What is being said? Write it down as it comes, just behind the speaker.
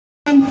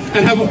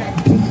and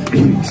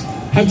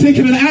have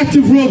taken an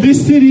active role,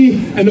 this city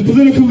and the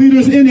political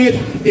leaders in it,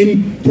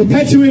 in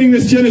perpetuating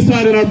this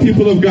genocide on our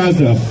people of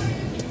Gaza.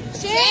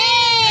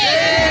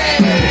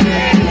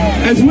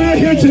 As we're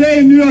here today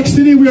in New York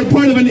City, we are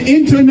part of an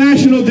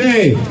international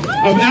day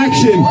of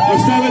action, of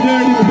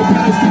solidarity with the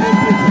Palestinian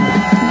people.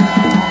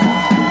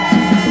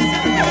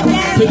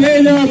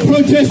 Today there are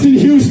protests in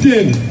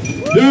Houston,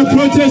 there are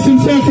protests in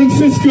San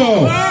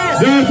Francisco,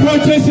 there are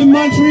protests in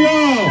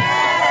Montreal,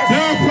 there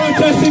are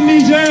protests in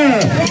Niger,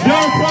 there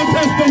are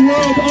protests the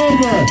world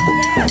over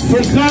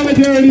for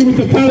solidarity with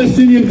the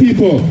Palestinian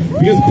people,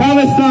 because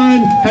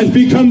Palestine has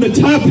become the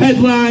top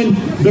headline,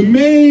 the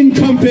main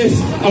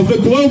compass of the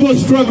global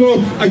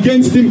struggle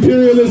against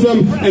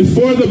imperialism and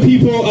for the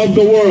people of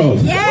the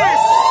world. Yes!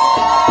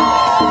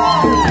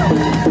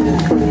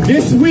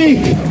 This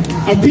week,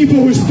 of people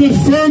who stood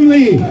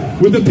firmly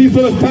with the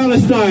people of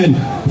Palestine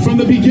from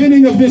the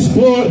beginning of this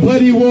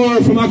bloody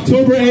war, from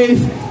October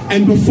 8th,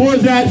 and before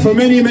that, for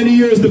many, many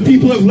years, the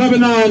people of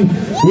Lebanon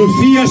will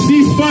see a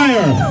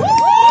ceasefire.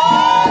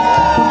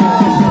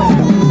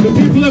 The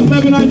people of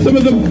Lebanon, some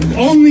of the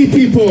only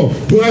people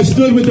who have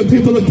stood with the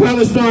people of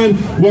Palestine,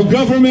 while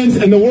governments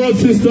and the world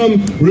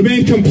system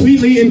remain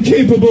completely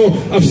incapable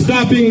of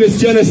stopping this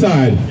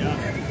genocide.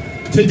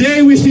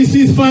 Today we see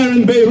ceasefire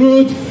in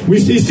Beirut, we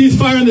see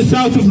ceasefire in the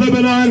south of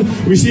Lebanon,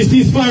 we see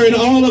ceasefire in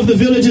all of the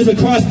villages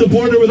across the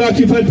border with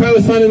occupied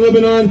Palestine and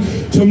Lebanon.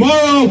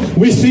 Tomorrow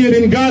we see it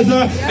in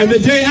Gaza, and the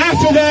day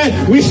after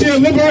that we see a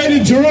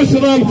liberated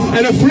Jerusalem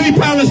and a free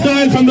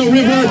Palestine from the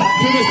river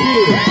to the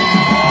sea.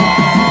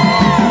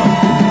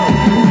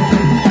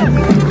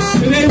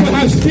 Today we'll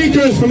have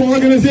speakers from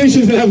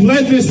organizations that have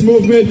led this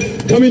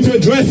movement coming to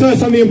address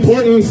us on the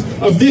importance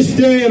of this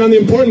day and on the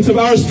importance of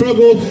our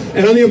struggle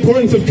and on the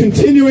importance of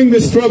continuing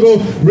this struggle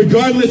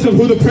regardless of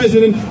who the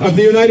President of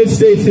the United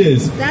States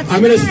is.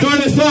 I'm going to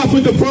start us off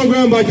with the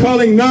program by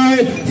calling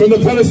Nye from the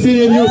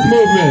Palestinian Youth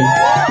Movement.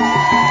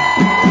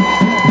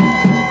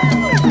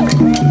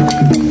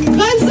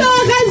 Gaza,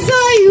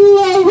 Gaza, you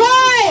will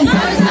rise!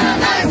 Gaza,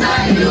 Gaza,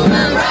 you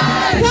will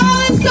rise!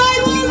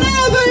 Palestine will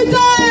never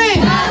die!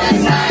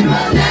 Palestine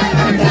will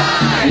never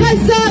die!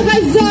 Gaza,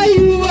 Gaza,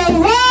 you will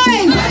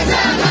rise!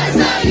 Gaza,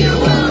 Gaza, you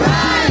will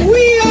rise!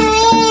 We are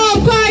all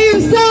by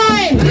your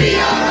side! We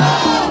are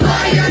all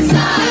by your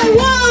side! And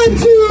 1,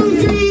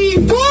 2,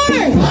 3, 4!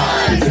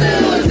 1,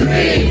 2,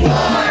 3,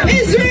 4!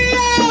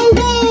 Israel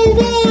no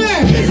more!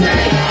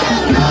 Israel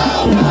no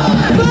more!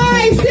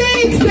 5,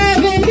 6,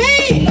 7,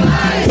 8!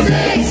 5,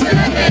 6,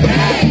 7,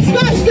 8!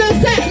 Smash the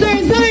settler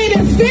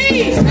Zionist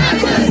state!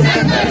 Smash the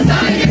settler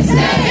Zionist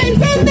state! And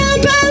from the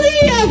belly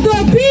of the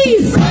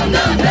beast! From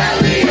the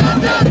belly of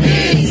the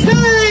beast!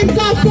 Hands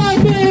off the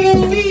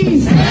Middle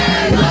East!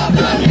 Hands off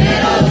the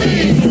Middle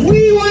East!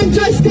 We want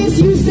justice,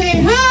 you say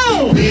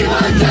how? We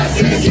want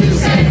justice, you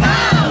say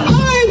how?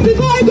 Arms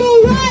embargo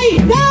right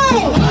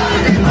now!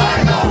 Arms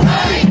embargo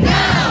right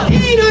now!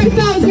 In our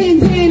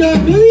thousands, in our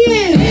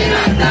millions! In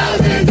our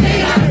thousands,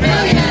 in our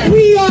millions!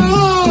 We are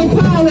all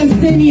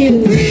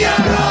Palestinians! We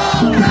are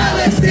all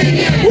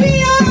Palestinians! We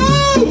are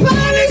all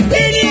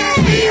Palestinians!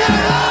 We are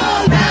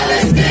all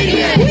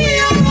Palestinians! We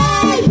are all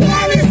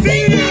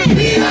Palestinians!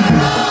 We are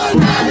all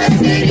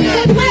Palestinians!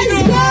 From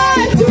Gaza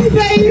to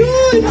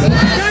Beirut!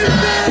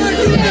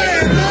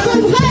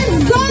 From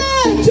Gaza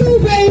to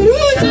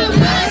Beirut! From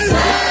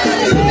Gaza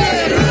to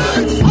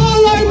Beirut!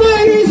 All our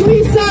martyrs we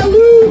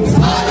salute!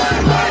 All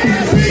our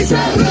martyrs we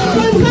salute!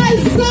 From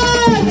Gaza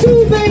to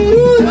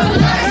Beirut! From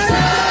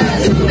Gaza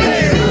to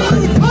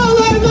Beirut! All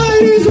our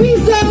martyrs we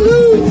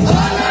salute!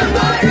 All our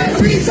martyrs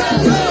we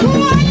salute!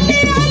 علي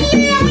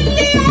علي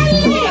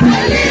علي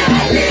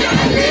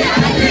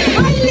علي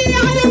علي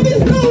على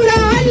بالثورة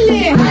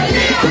علي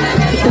علي على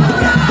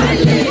بالثورة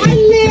علي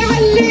علي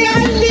علي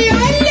علي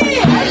علي علي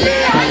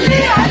علي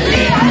علي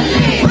علي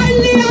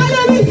علي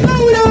على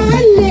بالثورة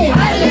علي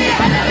علي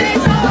على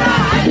بالثورة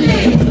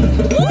علي.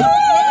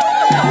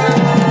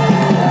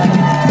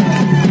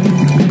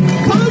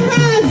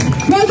 Comrades,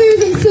 brothers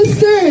and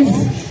sisters,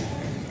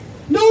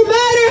 no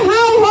matter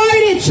how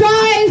hard it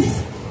tries,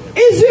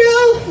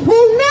 Israel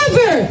will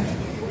never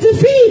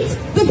defeat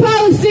the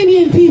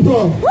Palestinian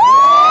people.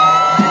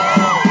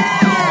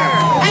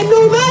 And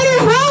no matter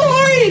how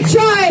hard it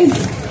tries,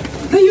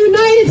 the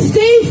United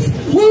States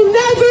will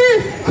never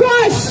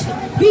crush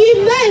the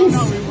immense,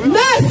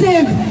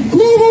 massive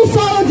global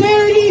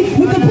solidarity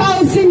with the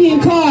Palestinian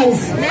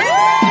cause.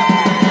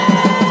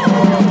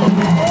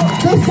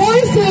 The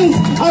forces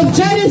of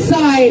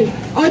genocide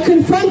are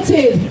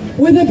confronted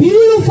with a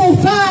beautiful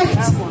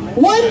fact,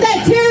 one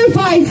that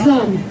terrifies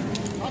them.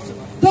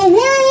 The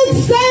world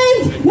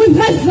stands with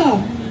Gaza.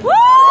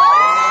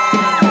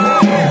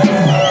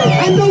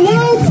 And the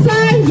world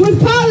stands with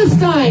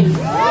Palestine.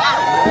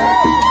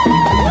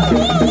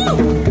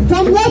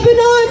 From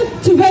Lebanon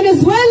to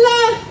Venezuela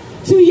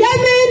to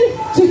Yemen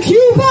to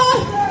Cuba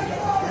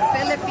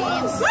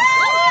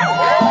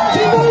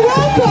to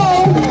Morocco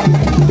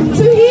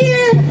to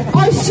here,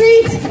 our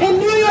streets in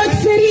New York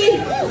City,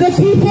 the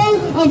people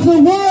of the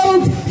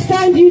world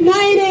stand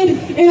united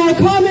in our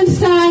common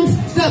stance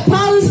that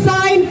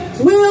Palestine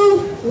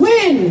will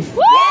win.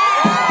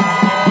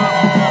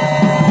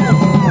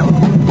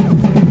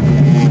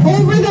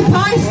 Over the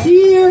past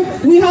year,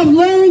 we have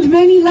learned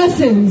many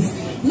lessons.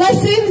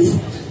 Lessons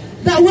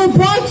that were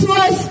brought to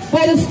us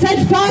by the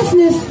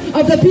steadfastness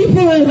of the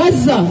people in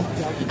Gaza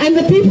and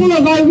the people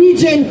of our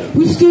region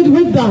who stood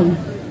with them.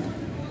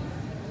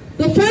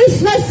 The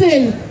first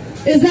lesson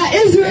is that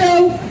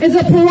Israel is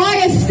a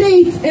pariah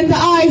state in the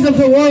eyes of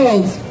the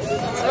world.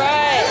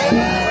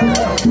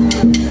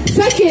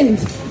 Second,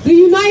 the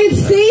United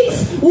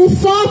States will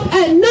stop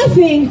at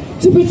nothing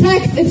to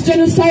protect its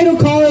genocidal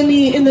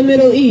colony in the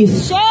Middle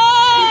East.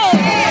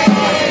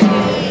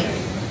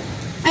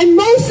 And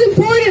most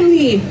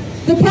importantly,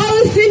 the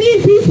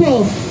Palestinian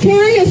people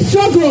carry a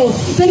struggle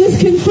that is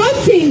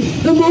confronting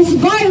the most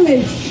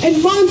violent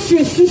and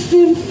monstrous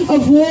system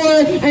of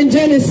war and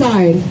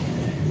genocide.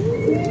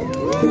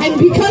 And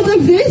because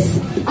of this,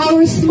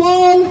 our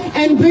small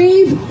and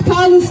brave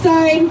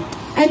Palestine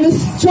and the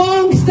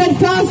strong,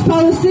 steadfast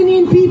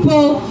Palestinian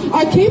people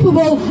are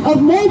capable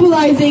of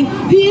mobilizing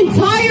the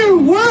entire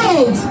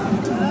world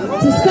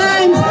to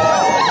stand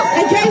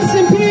against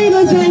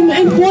imperialism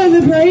and for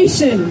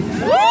liberation.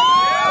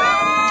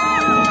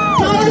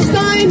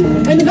 Palestine,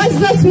 and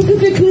Gaza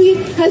specifically,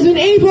 has been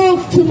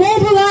able to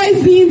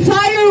mobilize the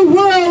entire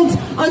world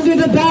under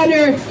the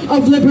banner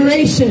of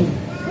liberation.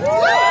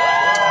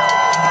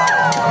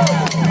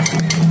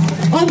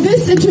 On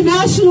this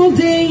International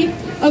Day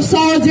of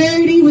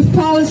Solidarity with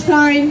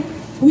Palestine,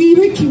 we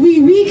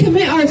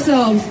recommit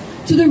ourselves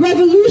to the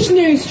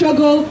revolutionary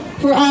struggle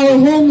for our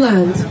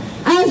homeland,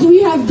 as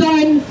we have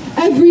done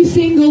every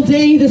single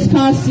day this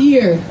past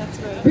year,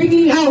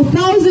 bringing out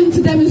thousands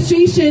to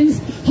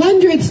demonstrations,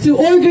 hundreds to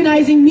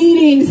organizing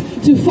meetings,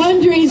 to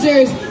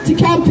fundraisers, to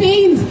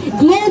campaigns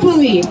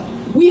globally.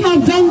 We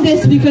have done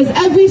this because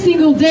every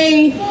single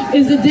day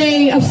is a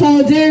day of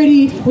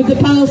solidarity with the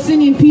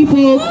Palestinian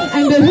people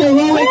and their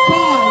heroic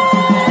cause.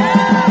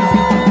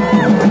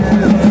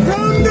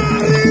 From the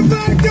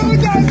river to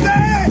the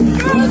sea!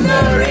 From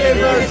the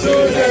river to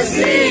the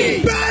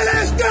sea!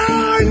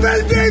 Palestine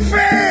will be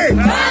free!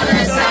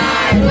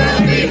 Palestine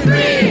will be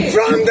free!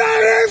 From the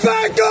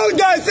river to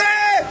the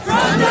sea!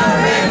 From the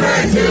river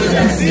to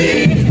the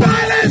sea!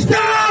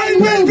 Palestine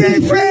will be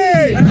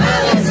free!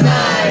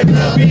 Palestine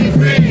will be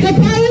free! The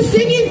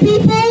Palestinian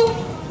people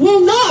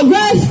will not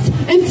rest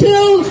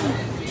until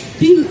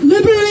the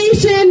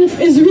liberation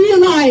is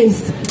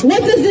realized.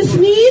 What does this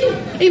mean?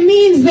 It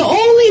means the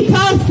only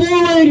path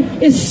forward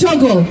is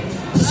struggle.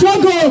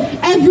 Struggle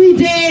every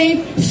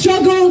day,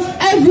 struggle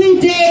every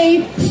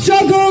day,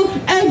 struggle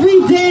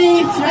every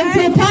day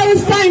until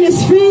Palestine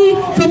is free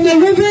from the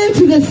river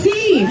to the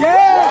sea.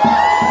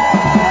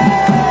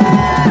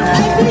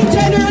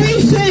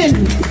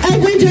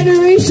 Every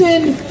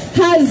generation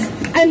has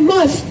and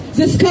must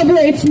discover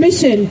its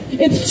mission,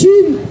 its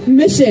true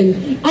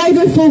mission,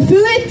 either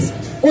fulfill it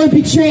or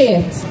betray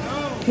it.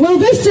 Will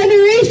this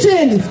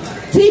generation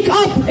take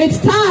up its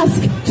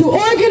task to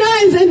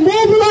organize and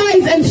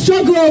mobilize and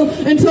struggle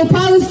until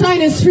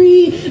Palestine is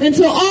free,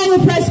 until all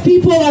oppressed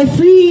people are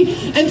free,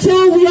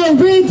 until we are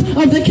rid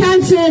of the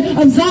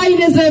cancer of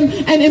Zionism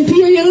and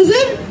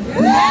imperialism?